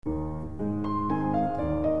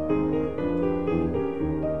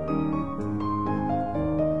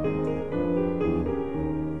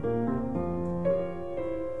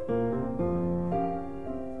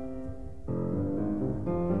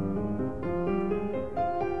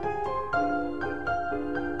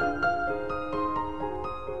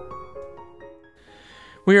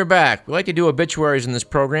We are back. We like to do obituaries in this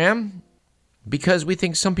program because we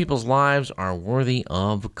think some people's lives are worthy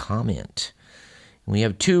of comment. We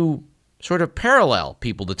have two sort of parallel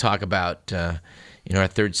people to talk about in our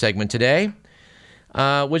third segment today,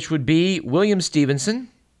 which would be William Stephenson,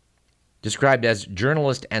 described as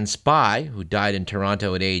journalist and spy, who died in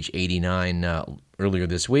Toronto at age 89 earlier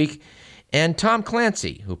this week, and Tom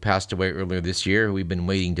Clancy, who passed away earlier this year, who we've been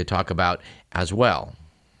waiting to talk about as well.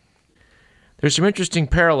 There's some interesting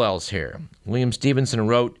parallels here. William Stephenson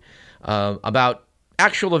wrote about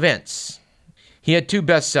actual events. He had two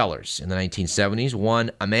bestsellers in the 1970s,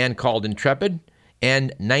 one, A Man Called Intrepid,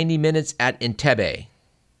 and 90 Minutes at Entebbe.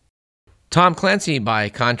 Tom Clancy, by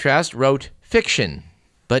contrast, wrote fiction.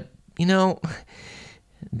 But,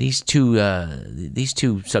 these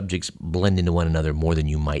two subjects blend into one another more than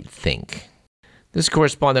you might think. This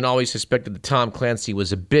correspondent always suspected that Tom Clancy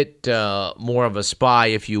was a bit more of a spy,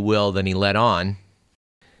 if you will, than he let on.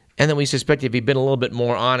 And then we suspect if he'd been a little bit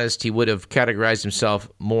more honest, he would have categorized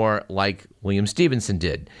himself more like William Stephenson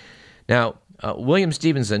did. Now, William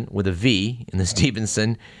Stephenson, with a V in the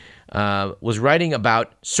Stephenson, was writing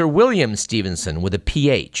about Sir William Stephenson, with a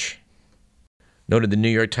PH. Noted the New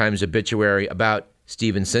York Times obituary about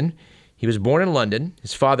Stephenson. He was born in London.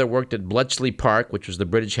 His father worked at Bletchley Park, which was the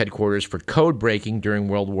British headquarters for code breaking during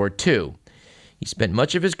World War II. He spent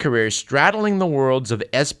much of his career straddling the worlds of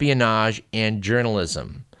espionage and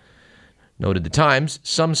journalism. Noted the Times,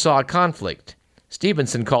 some saw conflict.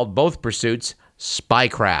 Stephenson called both pursuits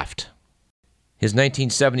spycraft. His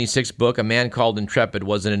 1976 book, A Man Called Intrepid,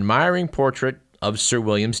 was an admiring portrait of Sir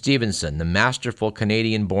William Stephenson, the masterful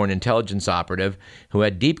Canadian-born intelligence operative who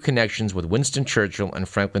had deep connections with Winston Churchill and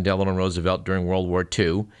Franklin Delano Roosevelt during World War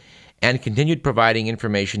II, and continued providing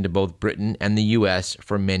information to both Britain and the U.S.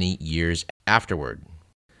 for many years afterward.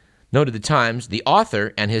 Noted the Times, the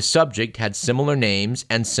author and his subject had similar names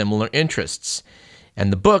and similar interests,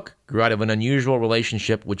 and the book grew out of an unusual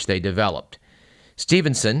relationship which they developed.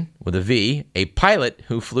 Stephenson, with a V, a pilot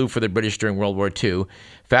who flew for the British during World War II,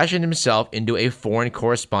 fashioned himself into a foreign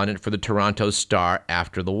correspondent for the Toronto Star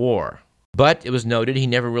after the war. But it was noted he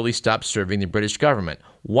never really stopped serving the British government.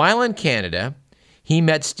 While in Canada, he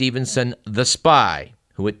met Stephenson the spy,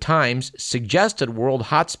 who at times suggested world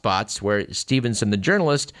hotspots where Stephenson the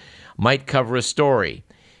journalist might cover a story.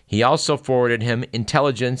 He also forwarded him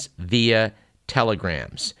intelligence via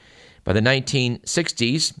telegrams. By the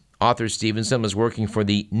 1960s, author Stephenson was working for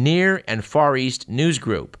the Near and Far East News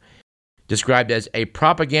Group, described as a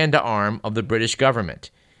propaganda arm of the British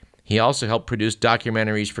government. He also helped produce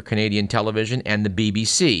documentaries for Canadian television and the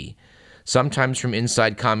BBC, sometimes from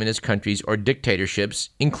inside communist countries or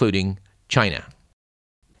dictatorships, including China.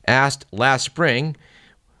 Asked last spring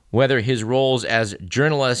whether his roles as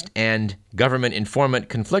journalist and government informant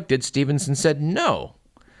conflicted, Stephenson said, "No.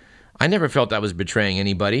 I never felt I was betraying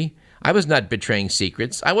anybody. I was not betraying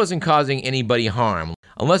secrets. I wasn't causing anybody harm,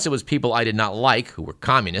 unless it was people I did not like who were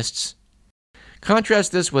communists."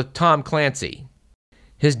 Contrast this with Tom Clancy.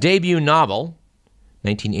 His debut novel,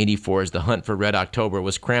 1984's The Hunt for Red October,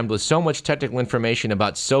 was crammed with so much technical information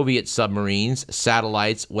about Soviet submarines,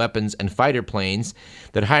 satellites, weapons, and fighter planes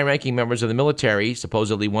that high-ranking members of the military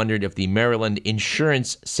supposedly wondered if the Maryland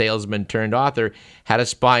insurance salesman turned author had a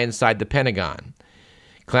spy inside the Pentagon.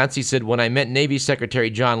 Clancy said, "When I met Navy Secretary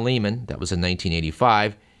John Lehman," that was in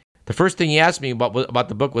 1985, "the first thing he asked me about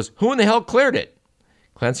the book was, 'Who in the hell cleared it?'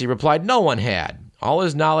 Clancy replied, 'No one had.' All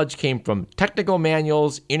his knowledge came from technical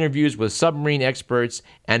manuals, interviews with submarine experts,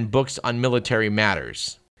 and books on military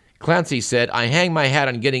matters." Clancy said, "I hang my hat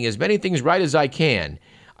on getting as many things right as I can.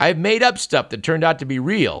 I've made up stuff that turned out to be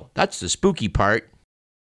real. That's the spooky part."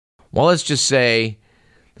 Well, let's just say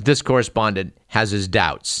that this correspondent has his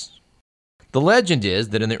doubts. The legend is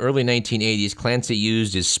that in the early 1980s, Clancy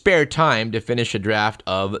used his spare time to finish a draft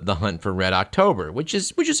of The Hunt for Red October, which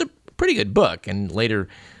is a pretty good book and later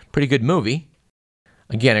pretty good movie.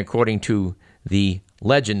 Again, according to the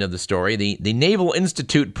legend of the story, the Naval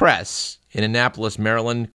Institute Press in Annapolis,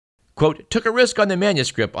 Maryland, quote, took a risk on the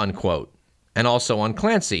manuscript, unquote, and also on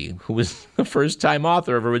Clancy, who was the first-time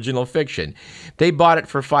author of original fiction. They bought it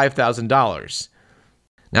for $5,000.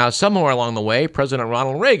 Now, somewhere along the way, President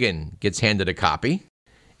Ronald Reagan gets handed a copy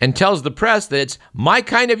and tells the press that it's my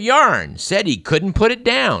kind of yarn, said he couldn't put it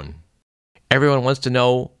down. Everyone wants to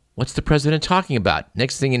know, what's the president talking about?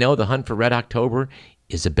 Next thing you know, The Hunt for Red October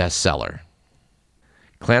is a bestseller.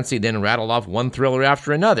 Clancy then rattled off one thriller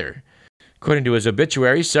after another. According to his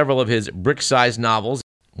obituary, several of his brick-sized novels,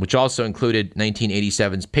 which also included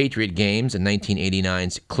 1987's Patriot Games and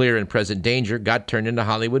 1989's Clear and Present Danger, got turned into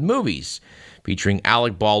Hollywood movies, featuring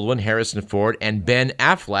Alec Baldwin, Harrison Ford, and Ben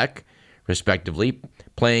Affleck, respectively,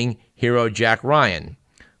 playing hero Jack Ryan,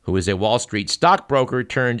 who is a Wall Street stockbroker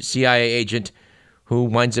turned CIA agent who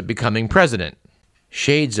winds up becoming president.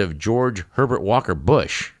 Shades of George Herbert Walker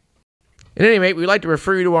Bush. At any rate, we'd like to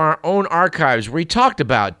refer you to our own archives where we talked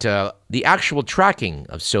about the actual tracking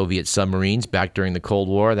of Soviet submarines back during the Cold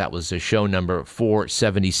War. That was show number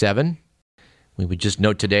 477. We would just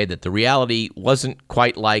note today that the reality wasn't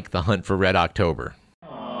quite like the hunt for Red October.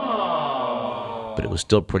 But it was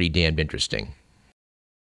still pretty damned interesting.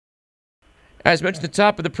 As mentioned at the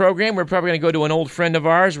top of the program, we're probably going to go to an old friend of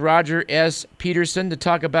ours, Roger S. Peterson, to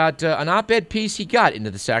talk about an op-ed piece he got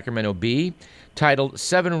into the Sacramento Bee titled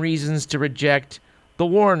 7 Reasons to Reject the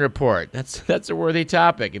Warren Report. That's a worthy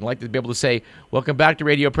topic. And I'd like to be able to say, welcome back to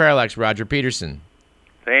Radio Parallax, Roger Peterson.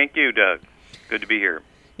 Thank you, Doug. Good to be here.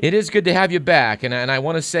 It is good to have you back. And I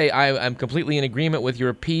want to say I'm completely in agreement with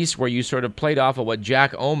your piece where you sort of played off of what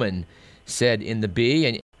Jack Oman said in the Bee.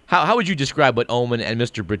 And how would you describe what Oman and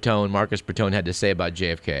Mr. Bertone, Marcus Bertone, had to say about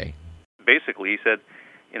JFK? Basically, he said,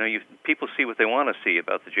 people see what they want to see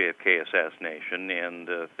about the JFK assassination, and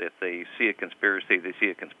if they see a conspiracy, they see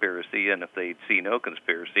a conspiracy, and if they see no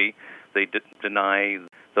conspiracy, they deny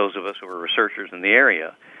those of us who are researchers in the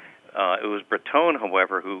area. It was Bertone,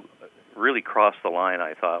 however, who really crossed the line,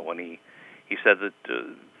 I thought, when he said that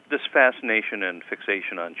this fascination and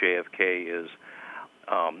fixation on JFK is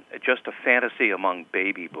just a fantasy among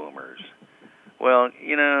baby boomers. Well,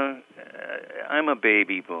 I'm a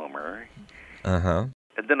baby boomer. Uh-huh.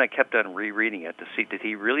 And then I kept on rereading it to see, did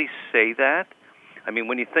he really say that? I mean,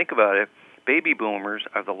 when you think about it, baby boomers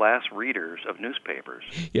are the last readers of newspapers.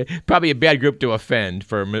 Yeah, probably a bad group to offend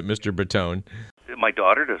for Mr. Bertone. My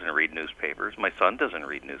daughter doesn't read newspapers. My son doesn't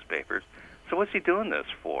read newspapers. So what's he doing this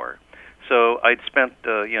for? So I'd spent,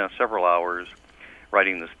 several hours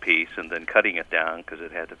writing this piece and then cutting it down because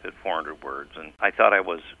it had to fit 400 words. And I thought I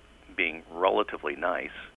was being relatively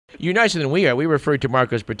nice. You're nicer than we are. We refer to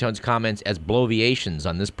Marcus Bertone's comments as bloviations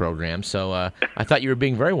on this program, so I thought you were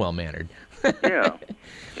being very well-mannered. Yeah.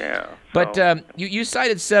 But you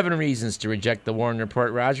cited 7 reasons to reject the Warren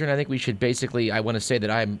Report, Roger, and I think we should basically, I want to say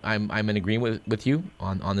that I'm in agreement with you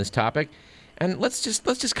on this topic. And let's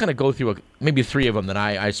just kind of go through maybe 3 of them that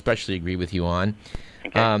I especially agree with you on.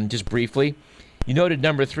 Okay. Just briefly. You noted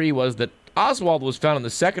number 3 was that Oswald was found on the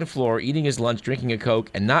 2nd floor eating his lunch, drinking a Coke,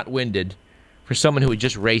 and not winded for someone who had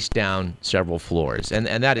just raced down several floors. And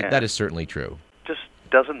that is certainly true. Just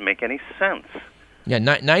doesn't make any sense. Yeah,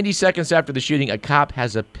 90 seconds after the shooting, a cop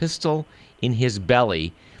has a pistol in his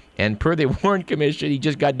belly. And per the Warren Commission, he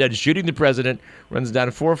just got done shooting the president, runs down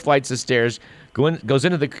 4 flights of stairs, goes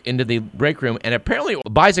into the break room, and apparently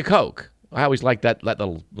buys a Coke. I always like that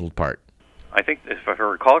little part. I think, if I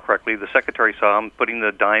recall correctly, the secretary saw him putting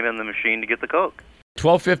the dime in the machine to get the Coke.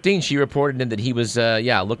 12:15, she reported in that he was,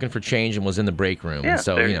 looking for change and was in the break room. Yeah, and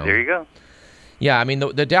so, there you go. Yeah, I mean,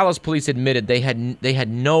 the Dallas police admitted they had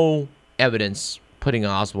no evidence putting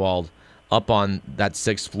Oswald up on that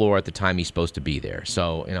 6th floor at the time he's supposed to be there.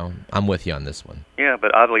 So, I'm with you on this one. Yeah,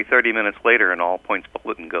 but oddly, 30 minutes later, an all-points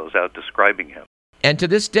bulletin goes out describing him. And to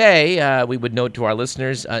this day, we would note to our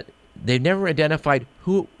listeners, they've never identified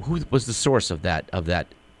who was the source of that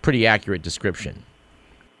pretty accurate description.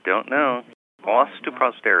 Don't know. Lost to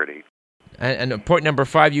posterity. And point number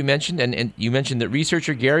 5 you mentioned, and you mentioned that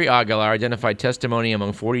researcher Gary Aguilar identified testimony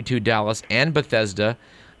among 42 Dallas and Bethesda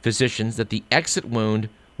physicians that the exit wound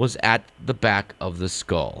was at the back of the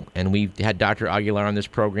skull. And we had Dr. Aguilar on this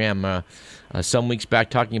program some weeks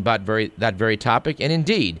back talking about that very topic. And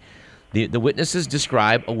indeed, the witnesses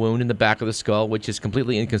describe a wound in the back of the skull, which is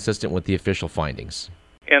completely inconsistent with the official findings.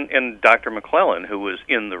 And Dr. McClellan, who was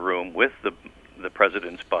in the room with the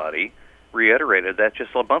president's body, reiterated that just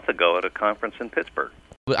a month ago at a conference in Pittsburgh.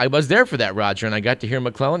 I was there for that, Roger, and I got to hear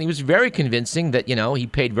McClellan. He was very convincing that, he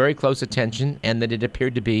paid very close attention and that it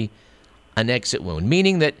appeared to be an exit wound,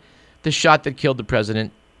 meaning that the shot that killed the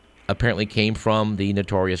president apparently came from the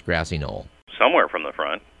notorious grassy knoll. Somewhere from the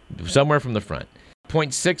front. Somewhere from the front.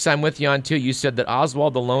 Point 6, I'm with you on, too. You said that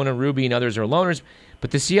Oswald, the loner, Ruby, and others are loners,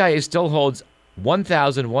 but the CIA still holds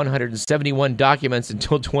 1,171 documents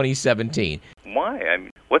until 2017. Why? I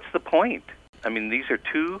mean, what's the point? I mean, these are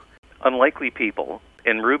 2 unlikely people,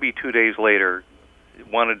 and Ruby 2 days later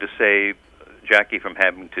wanted to save Jackie from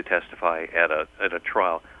having to testify at a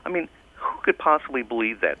trial. I mean, who could possibly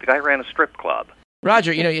believe that? The guy ran a strip club.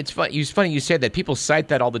 Roger, it's funny you said that. People cite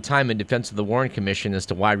that all the time in defense of the Warren Commission as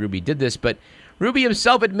to why Ruby did this, but Ruby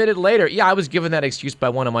himself admitted later, I was given that excuse by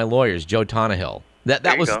one of my lawyers, Joe Tannehill.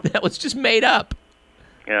 That was just made up.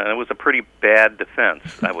 Yeah, and it was a pretty bad defense,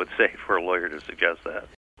 I would say, for a lawyer to suggest that.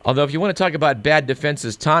 Although if you want to talk about bad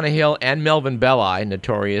defenses, Tannehill and Melvin Belli,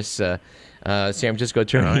 notorious San Francisco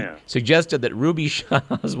attorney, suggested that Ruby shot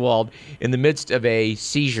Oswald in the midst of a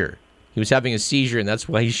seizure. He was having a seizure, and that's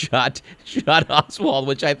why he shot Oswald,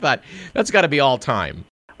 which I thought, that's got to be all time.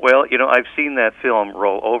 Well, I've seen that film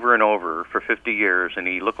roll over and over for 50 years, and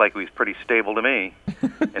he looked like he was pretty stable to me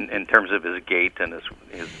in terms of his gait and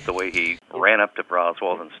the way he ran up to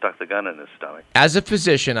Oswald and stuck the gun in his stomach. As a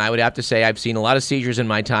physician, I would have to say I've seen a lot of seizures in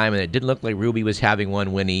my time, and it didn't look like Ruby was having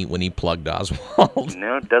one when he plugged Oswald.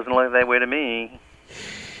 No, it doesn't look that way to me.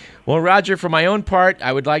 Well, Roger, for my own part,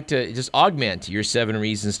 I would like to just augment your 7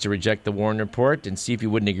 reasons to reject the Warren Report and see if you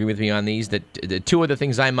wouldn't agree with me on these. That the 2 other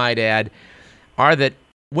things I might add are that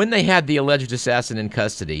when they had the alleged assassin in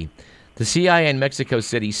custody, the CIA in Mexico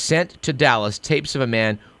City sent to Dallas tapes of a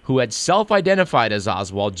man who had self-identified as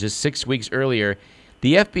Oswald just 6 weeks earlier.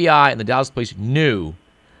 The FBI and the Dallas police knew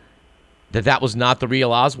that was not the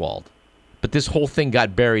real Oswald. But this whole thing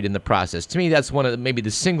got buried in the process. To me, that's one of maybe the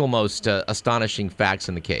single most astonishing facts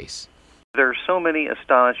in the case. There are so many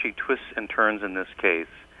astonishing twists and turns in this case.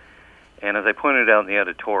 And as I pointed out in the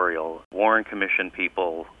editorial, Warren Commission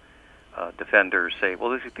people, defenders say,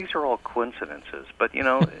 well, these are all coincidences. But,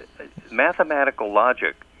 mathematical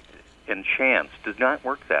logic and chance does not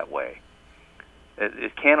work that way.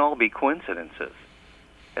 It can't all be coincidences.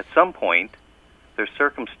 At some point, there's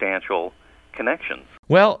circumstantial connections.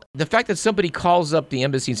 Well, the fact that somebody calls up the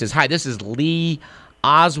embassy and says, hi, this is Lee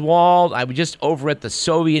Oswald. I was just over at the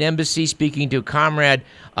Soviet embassy speaking to Comrade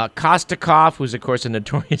Kostakov, who's, of course, a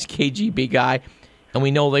notorious KGB guy, and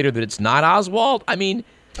we know later that it's not Oswald. I mean,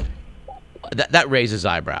 that raises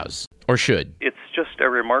eyebrows, or should. It's just a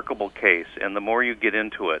remarkable case, and the more you get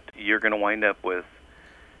into it, you're going to wind up with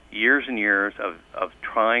years and years of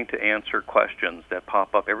trying to answer questions that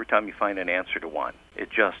pop up every time you find an answer to one. It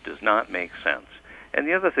just does not make sense. And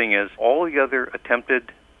the other thing is, all the other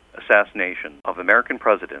attempted assassinations of American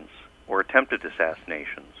presidents or attempted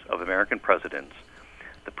assassinations of American presidents,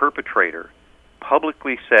 the perpetrator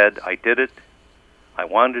publicly said, I did it, I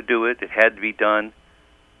wanted to do it, it had to be done.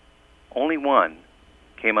 Only one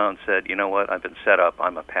came out and said, you know what, I've been set up,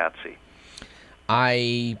 I'm a patsy.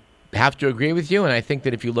 I have to agree with you, and I think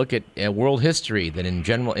that if you look at world history, that in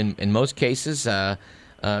general, in most cases,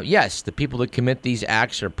 yes, the people that commit these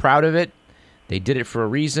acts are proud of it. They did it for a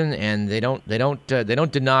reason, and they don't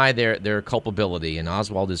deny their culpability. And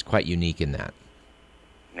Oswald is quite unique in that.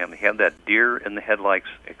 Yeah, he had that deer in the headlights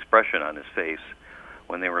expression on his face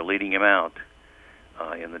when they were leading him out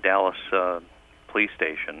in the Dallas police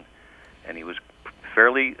station, and he was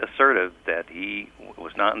fairly assertive that he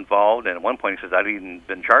was not involved. And at one point, he says, "I haven't even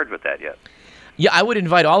been charged with that yet." Yeah, I would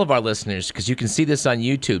invite all of our listeners, because you can see this on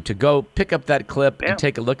YouTube, to go pick up that clip and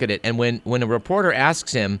take a look at it. And when a reporter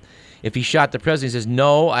asks him if he shot the president, he says,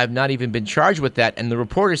 "No, I've not even been charged with that." And the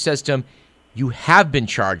reporter says to him, "You have been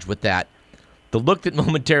charged with that." The look that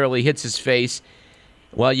momentarily hits his face,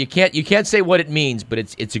 well, you can't say what it means, but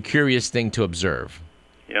it's a curious thing to observe.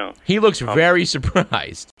 Yeah. He looks very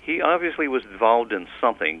surprised. He obviously was involved in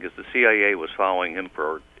something, because the CIA was following him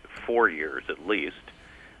for 4 years at least.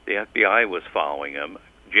 The FBI was following him.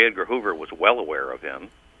 J. Edgar Hoover was well aware of him.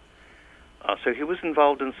 So he was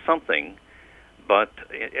involved in something, but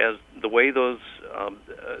as the way those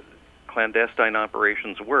clandestine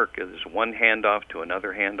operations work is one handoff to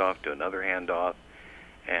another handoff to another handoff,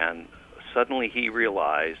 and suddenly he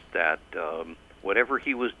realized that whatever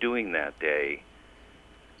he was doing that day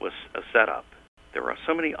was a setup. There are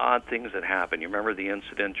so many odd things that happen. You remember the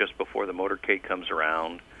incident just before the motorcade comes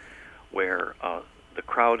around where the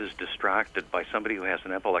crowd is distracted by somebody who has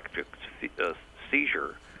an epileptic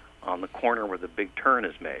seizure on the corner where the big turn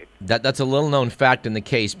is made. That's a little-known fact in the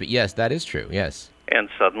case, but yes, that is true, yes. And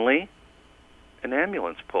suddenly, an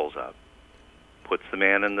ambulance pulls up, puts the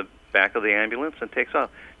man in the back of the ambulance, and takes off.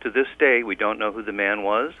 To this day, we don't know who the man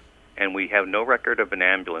was, and we have no record of an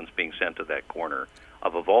ambulance being sent to that corner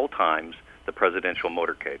of all times, the presidential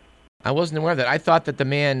motorcade. I wasn't aware of that. I thought that the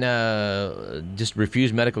man just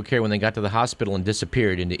refused medical care when they got to the hospital and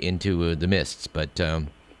disappeared into the mists, but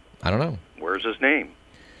I don't know. Where's his name?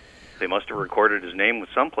 They must have recorded his name with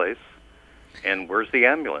someplace. And where's the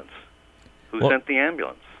ambulance? Who sent the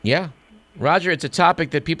ambulance? Yeah. Roger, it's a topic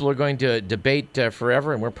that people are going to debate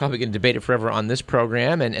forever, and we're probably going to debate it forever on this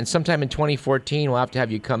program. And sometime in 2014, we'll have to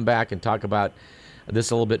have you come back and talk about this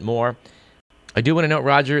a little bit more. I do want to note,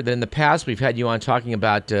 Roger, that in the past we've had you on talking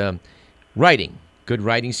about writing, good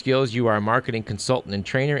writing skills. You are a marketing consultant and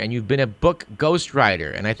trainer, and you've been a book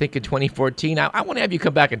ghostwriter. And I think in 2014, I want to have you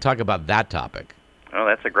come back and talk about that topic. Oh,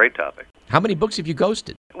 that's a great topic. How many books have you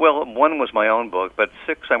ghosted? Well, one was my own book, but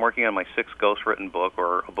I'm working on my 6th ghostwritten book,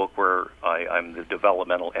 or a book where I'm the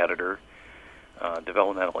developmental editor.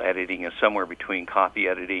 Developmental editing is somewhere between copy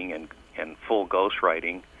editing and full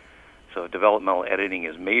ghostwriting. So developmental editing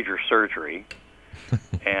is major surgery,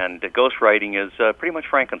 and ghostwriting is pretty much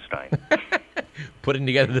Frankenstein. Putting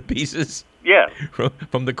together the pieces. Yeah.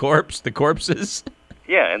 From the corpses.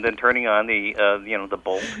 Yeah, and then turning on the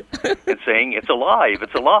bolt and saying it's alive.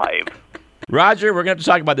 Roger, we're going to have to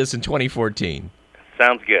talk about this in 2014.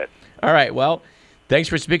 Sounds good. All right. Well, thanks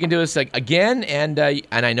for speaking to us again, and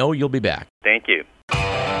I know you'll be back. Thank you.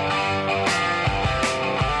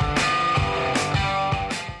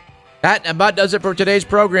 That about does it for today's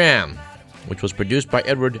program, which was produced by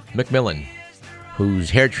Edward McMillan, whose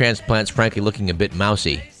hair transplant's frankly looking a bit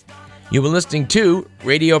mousy. You've been listening to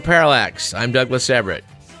Radio Parallax. I'm Douglas Everett.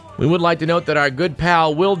 We would like to note that our good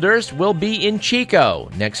pal Will Durst will be in Chico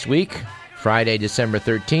next week, Friday, December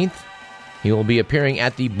 13th. He will be appearing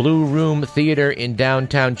at the Blue Room Theater in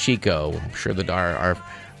downtown Chico. I'm sure that our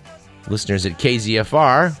listeners at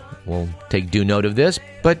KZFR will take due note of this.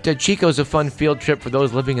 But Chico's a fun field trip for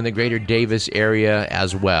those living in the greater Davis area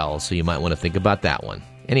as well, so you might want to think about that one.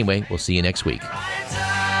 Anyway, we'll see you next week.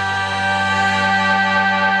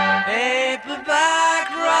 Paperback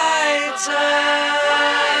writer.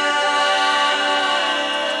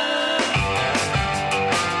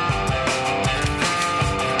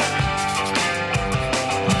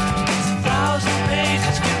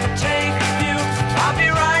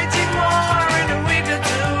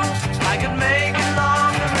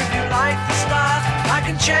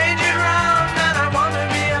 Change